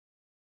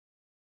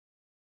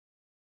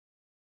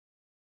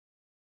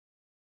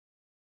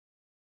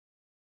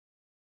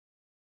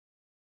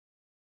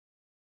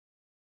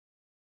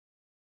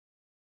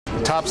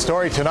top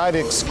story tonight,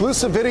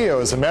 exclusive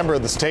video as a member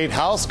of the State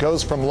House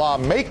goes from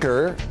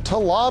lawmaker to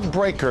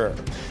lawbreaker.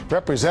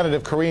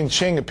 Representative Karine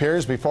Ching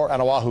appears before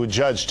an Oahu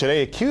judge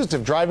today, accused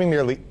of driving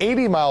nearly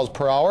 80 miles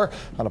per hour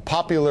on a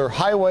popular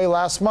highway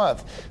last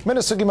month. Mina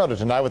Sugimoto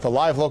tonight with the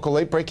live local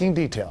 8 breaking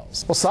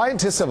details. Well,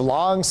 scientists have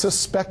long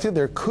suspected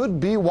there could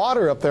be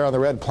water up there on the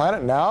red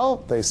planet.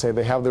 Now they say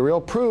they have the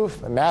real proof.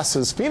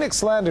 NASA's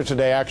Phoenix lander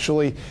today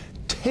actually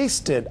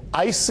tasted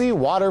icy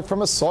water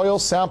from a soil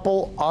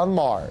sample on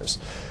Mars.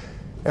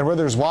 And where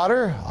there's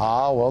water,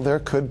 well, there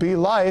could be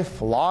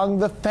life. Along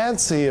the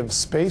fancy of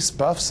space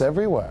buffs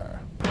everywhere.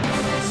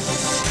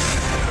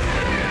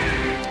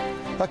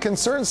 A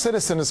concerned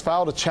citizen has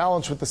filed a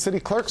challenge with the city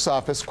clerk's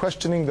office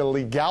questioning the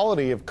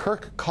legality of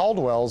Kirk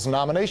Caldwell's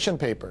nomination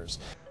papers.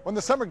 When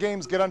the summer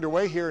games get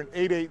underway here in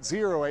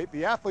 8808,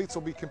 the athletes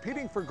will be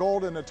competing for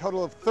gold in a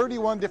total of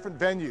 31 different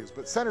venues.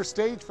 But center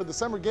stage for the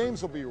summer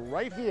games will be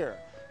right here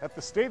at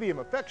the stadium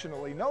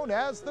affectionately known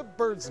as the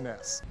Bird's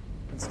Nest.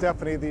 And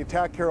Stephanie, the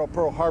attack here at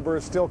Pearl Harbor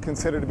is still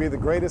considered to be the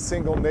greatest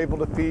single naval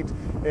defeat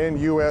in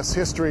U.S.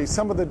 history.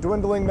 Some of the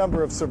dwindling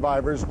number of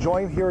survivors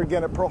join here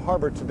again at Pearl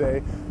Harbor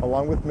today,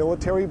 along with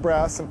military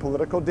brass and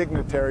political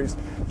dignitaries,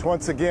 to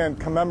once again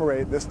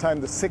commemorate, this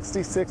time the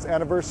 66th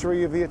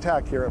anniversary of the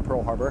attack here at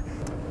Pearl Harbor.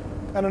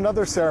 And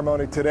another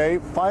ceremony today,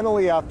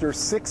 finally after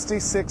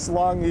 66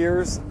 long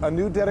years, a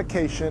new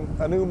dedication,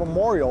 a new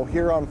memorial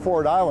here on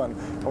Ford Island.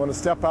 I want to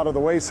step out of the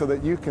way so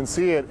that you can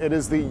see it. It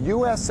is the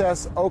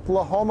USS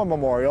Oklahoma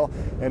Memorial,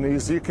 and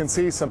as you can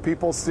see, some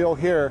people still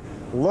here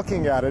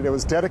looking at it. It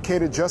was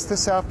dedicated just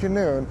this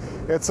afternoon.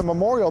 It's a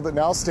memorial that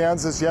now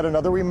stands as yet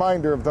another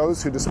reminder of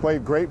those who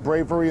displayed great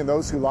bravery and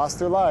those who lost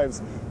their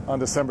lives on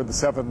December the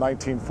 7th,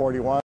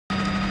 1941.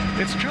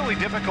 It's truly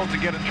difficult to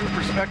get a true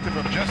perspective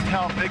of just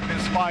how big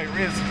this fire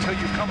is until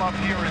you come up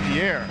here in the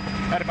air.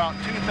 At about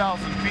 2,000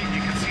 feet,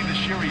 you can see the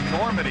sheer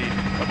enormity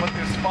of what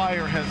this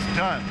fire has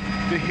done.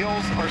 The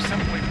hills are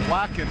simply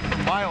blackened for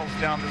miles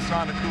down the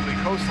Sonoculi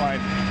coastline.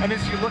 And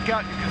as you look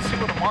out, you can see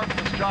what a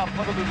marvelous job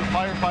Honolulu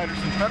firefighters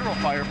and federal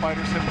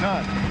firefighters have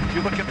done.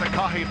 You look at the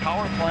Kahe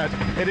power plant,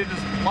 and it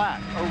is black,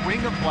 a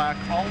ring of black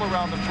all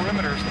around the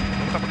perimeters.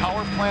 With the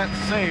power plant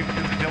saved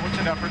through the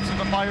diligent efforts of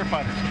the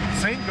firefighters.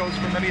 Same goes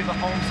for many of the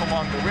homes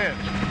along the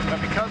ridge.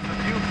 Now, because the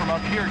view from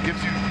up here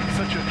gives you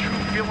such a true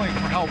feeling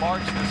for how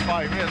large this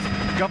fire is,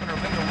 Governor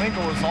Linda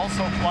Lingle is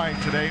also flying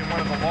today in one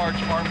of the large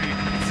Army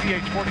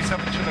CH-47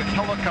 Chinook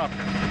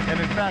helicopters. And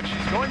in fact,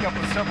 she's going up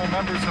with several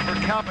members of her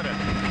cabinet.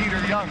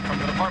 Peter Young from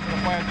the Department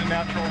of Land and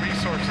Natural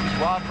Resources,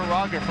 Rod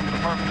Viraga from the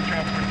Department of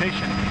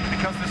Transportation,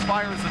 because this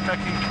fire is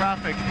affecting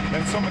traffic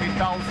and so many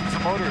thousands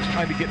of motorists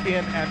trying to get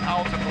in and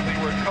out of the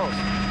Leeward Coast.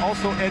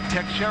 Also Ed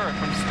Teixeira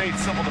from State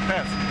Civil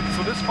Defense.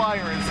 So this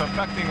fire is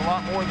affecting a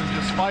lot more than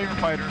just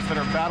firefighters that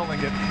are battling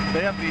it.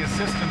 They have the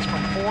assistance from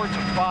 4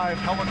 to 5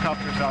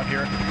 helicopters out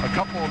here, a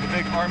couple of the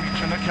big Army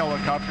Chinook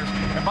helicopters.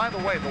 And by the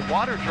way, the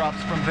water drops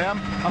from them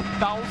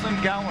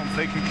 1,000 gallons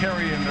they can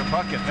carry in their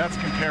bucket. That's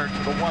compared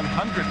to the 100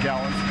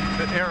 gallons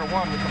that Air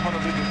One with the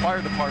Honolulu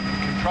Fire Department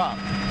can drop.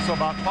 So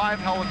about 5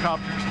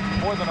 helicopters,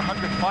 more than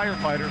 100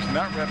 firefighters, and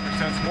that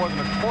represents more than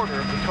a quarter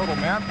of the total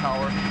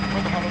manpower for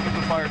the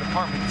Honolulu Fire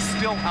Department is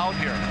still out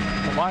here.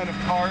 The line of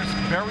cars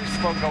very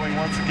slow going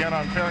once again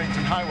on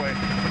Farrington Highway,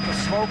 but the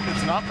smoke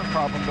is not the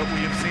problem that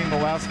we have seen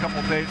the last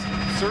couple days.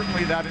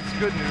 Certainly that is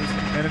good news,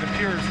 and it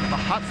appears that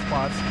the hot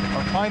spots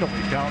are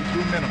finally down to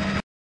a minimum.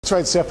 That's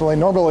right, Stephanie.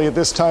 Normally at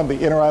this time,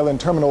 the Inter-Island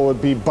Terminal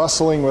would be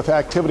bustling with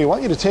activity. I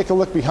want you to take a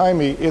look behind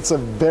me. It's a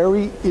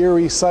very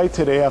eerie sight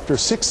today. After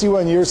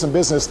 61 years in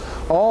business,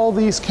 all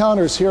these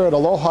counters here at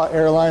Aloha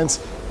Airlines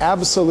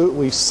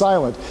absolutely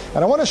silent.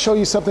 And I want to show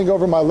you something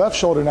over my left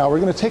shoulder now. We're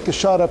going to take a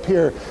shot up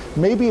here.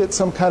 Maybe it's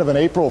some kind of an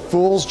April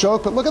Fool's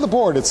joke, but look at the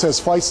board. It says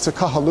flights to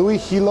Kahului,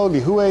 Hilo,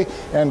 Lihue,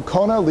 and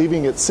Kona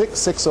leaving at 6,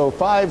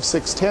 6:05,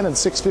 6:10, and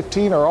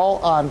 6:15 are all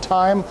on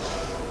time.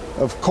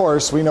 Of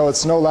course, we know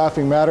it's no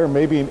laughing matter,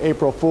 maybe an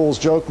April Fool's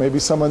joke, maybe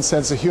someone's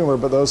sense of humor,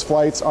 but those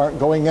flights aren't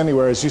going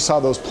anywhere. As you saw,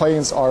 those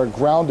planes are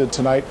grounded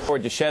tonight.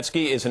 Howard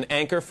Dashefsky is an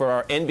anchor for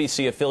our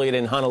NBC affiliate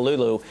in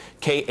Honolulu,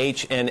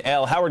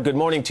 KHNL. Howard, good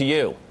morning to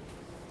you.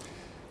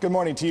 Good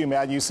morning to you,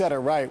 Matt. You said it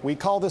right. We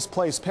call this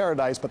place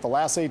paradise, but the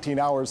last 18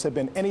 hours have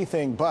been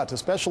anything but,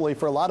 especially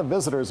for a lot of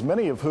visitors,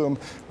 many of whom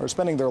are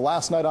spending their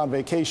last night on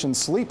vacation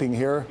sleeping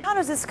here. How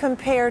does this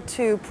compare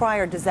to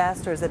prior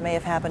disasters that may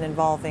have happened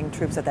involving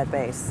troops at that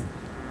base?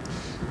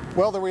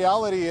 Well, the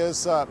reality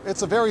is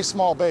it's a very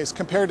small base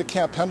compared to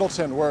Camp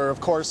Pendleton, where, of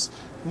course,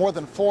 more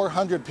than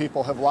 400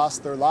 people have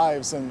lost their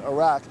lives in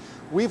Iraq.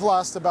 We've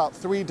lost about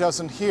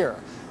 36 here.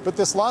 But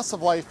this loss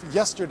of life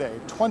yesterday,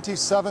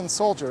 27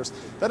 soldiers,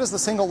 that is the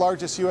single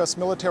largest U.S.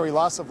 military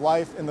loss of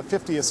life in the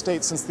 50th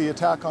state since the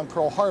attack on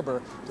Pearl Harbor,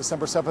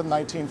 December 7,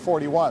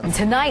 1941.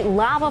 Tonight,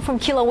 lava from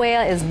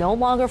Kilauea is no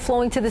longer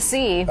flowing to the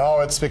sea. Oh,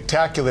 it's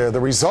spectacular.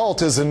 The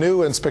result is a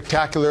new and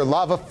spectacular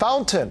lava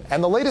fountain.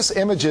 And the latest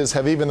images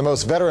have even the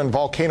most veteran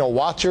volcano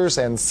watchers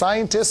and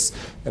scientists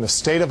in a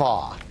state of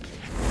awe.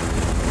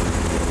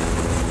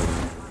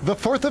 The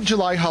 4th of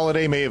July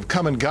holiday may have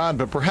come and gone,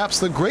 but perhaps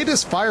the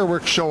greatest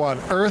fireworks show on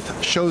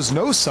Earth shows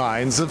no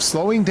signs of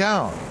slowing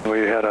down. We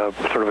had a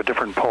sort of a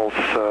different pulse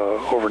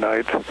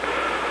overnight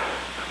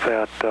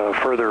that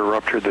further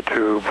ruptured the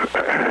tube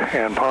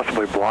and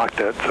possibly blocked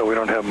it, so we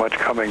don't have much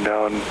coming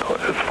down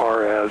as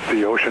far as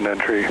the ocean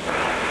entry.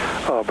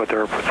 But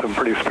there are some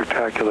pretty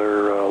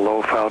spectacular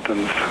low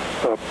fountains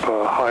up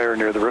higher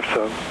near the rift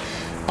zone.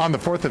 On the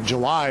 4th of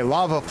July,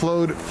 lava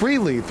flowed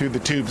freely through the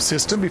tube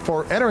system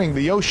before entering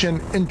the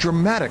ocean in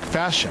dramatic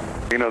fashion.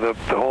 You know, the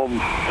whole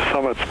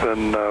summit's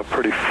been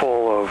pretty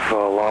full of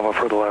lava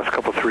for the last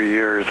three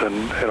years,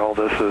 and all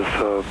this is,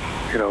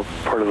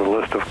 part of the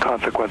list of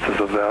consequences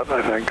of that,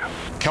 I think.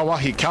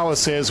 Kawahikawa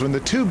says when the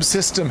tube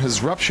system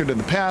has ruptured in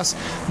the past,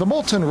 the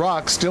molten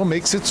rock still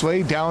makes its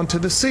way down to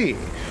the sea,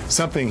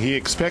 something he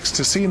expects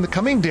to see in the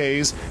coming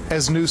days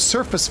as new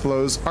surface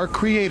flows are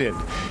created.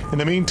 In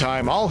the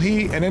meantime, all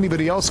he and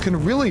anybody else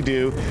can really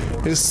do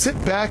is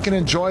sit back and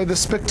enjoy the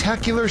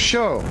spectacular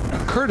show,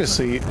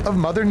 courtesy of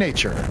Mother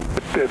Nature.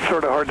 It's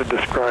sort of hard to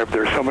describe.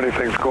 There's so many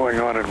things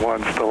going on at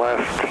once. The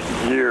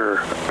last year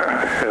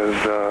has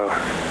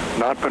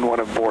not been one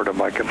of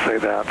boredom, I can say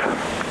that.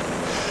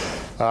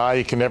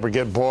 You can never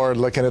get bored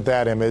looking at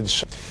that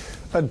image.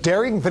 A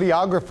daring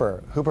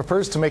videographer who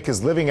prefers to make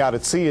his living out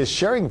at sea is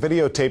sharing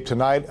videotape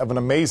tonight of an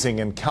amazing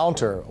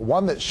encounter,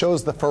 one that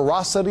shows the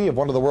ferocity of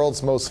one of the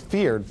world's most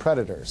feared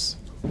predators.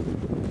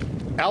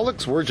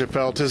 Alex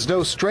Wergefeld is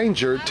no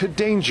stranger to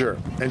danger,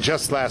 and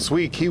just last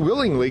week he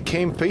willingly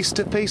came face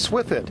to face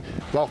with it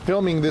while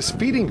filming this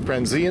feeding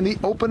frenzy in the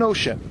open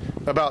ocean,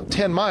 about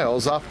 10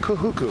 miles off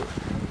Kahuku.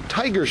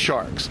 Tiger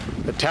sharks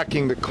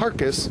attacking the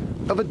carcass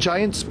of a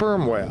giant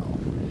sperm whale.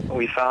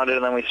 We found it,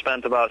 and then we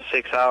spent about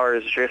 6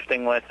 hours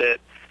drifting with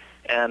it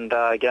and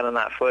getting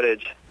that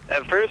footage.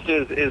 At first,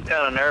 it was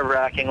kind of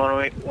nerve-wracking.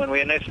 When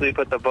we initially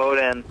put the boat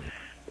in,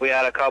 we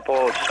had a couple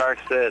of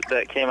sharks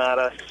that came at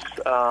us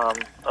a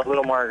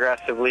little more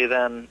aggressively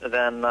than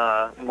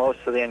most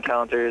of the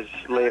encounters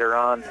later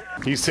on.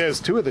 He says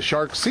two of the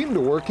sharks seem to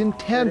work in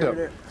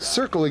tandem,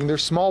 circling their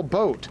small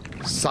boat,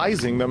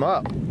 sizing them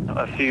up.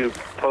 A few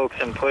pokes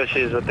and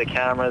pushes with the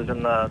cameras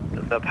and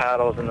the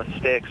paddles and the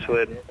sticks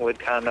would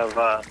kind of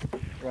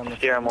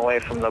steer them away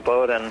from the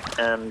boat, and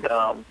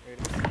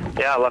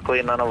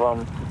luckily none of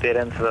them bit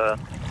into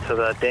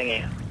the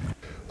dinghy.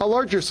 A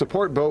larger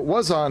support boat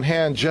was on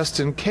hand just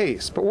in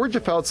case, but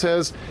Wergefeld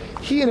says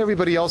he and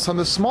everybody else on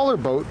the smaller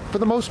boat, for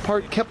the most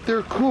part, kept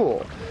their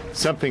cool,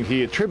 something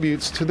he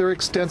attributes to their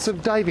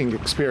extensive diving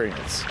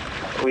experience.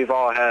 We've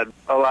all had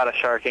a lot of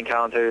shark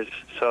encounters,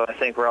 so I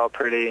think we're all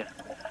pretty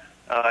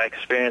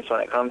experienced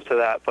when it comes to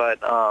that. But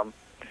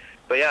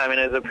yeah, I mean,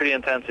 it was a pretty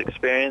intense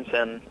experience,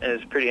 and it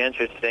was pretty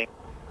interesting.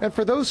 And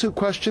for those who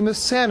question the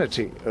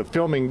sanity of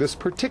filming this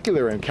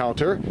particular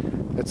encounter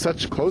at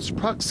such close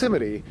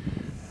proximity,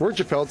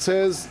 Wergefeld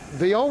says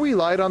they all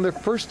relied on their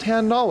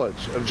first-hand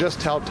knowledge of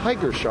just how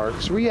tiger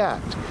sharks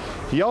react.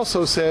 He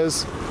also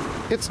says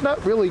it's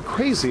not really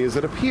crazy as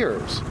it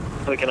appears.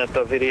 Looking at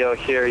the video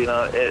here,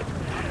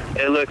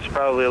 it looks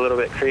probably a little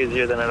bit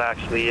crazier than it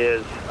actually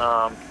is.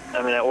 I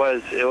mean, it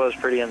was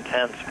pretty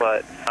intense,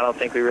 but I don't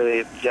think we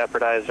really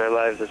jeopardized our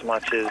lives as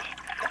much as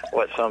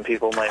what some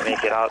people might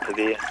make it out to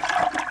be.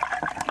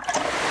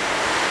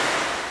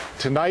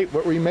 Tonight,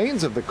 what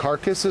remains of the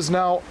carcass is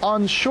now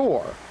on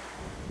shore,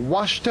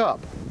 washed up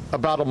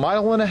about 1.5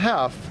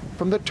 miles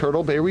from the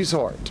Turtle Bay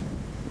Resort.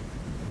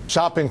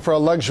 Shopping for a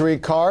luxury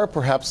car,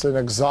 perhaps an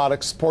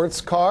exotic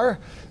sports car?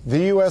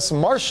 The U.S.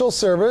 Marshal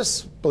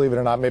Service, believe it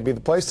or not, may be the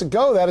place to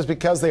go. That is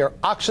because they are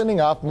auctioning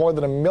off more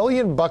than $1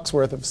 million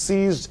worth of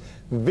seized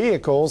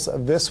vehicles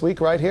this week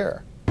right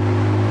here.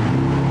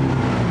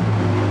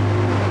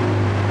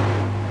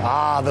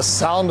 The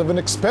sound of an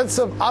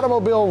expensive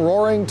automobile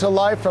roaring to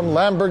life, from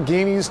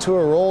Lamborghinis to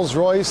a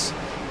Rolls-Royce,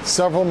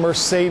 several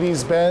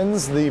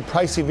Mercedes-Benz. The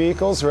pricey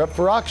vehicles are up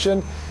for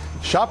auction.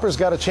 Shoppers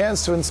got a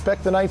chance to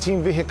inspect the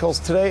 19 vehicles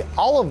today,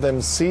 all of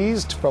them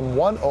seized from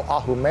one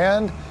Oahu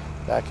man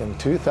back in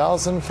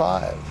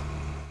 2005.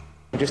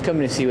 Just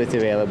coming to see what's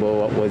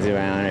available, what was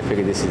around. I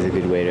figured this is a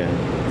good way to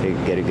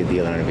get a good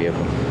deal on a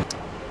vehicle.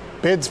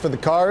 Bids for the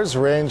cars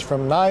range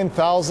from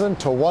 $9,000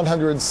 to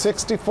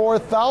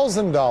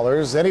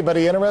 $164,000.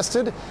 Anybody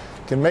interested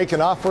can make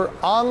an offer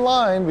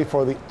online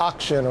before the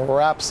auction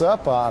wraps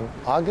up on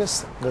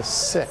August the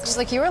 6th. Seems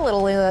like you were a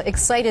little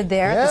excited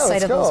there at the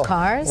sight of those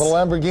cars. A little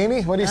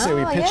Lamborghini. What do you say?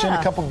 We pitch in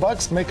a couple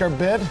bucks to make our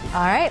bid?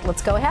 All right,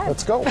 let's go ahead.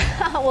 Let's go.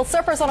 Well,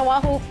 surfers on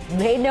Oahu,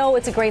 they know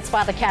it's a great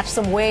spot to catch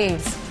some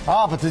waves.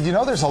 But did you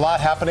know there's a lot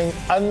happening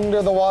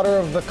under the water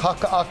of the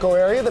Kaka'ako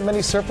area that many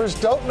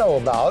surfers don't know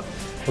about?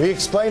 We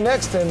explain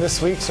next in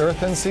this week's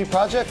Earth and Sea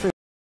Project Report.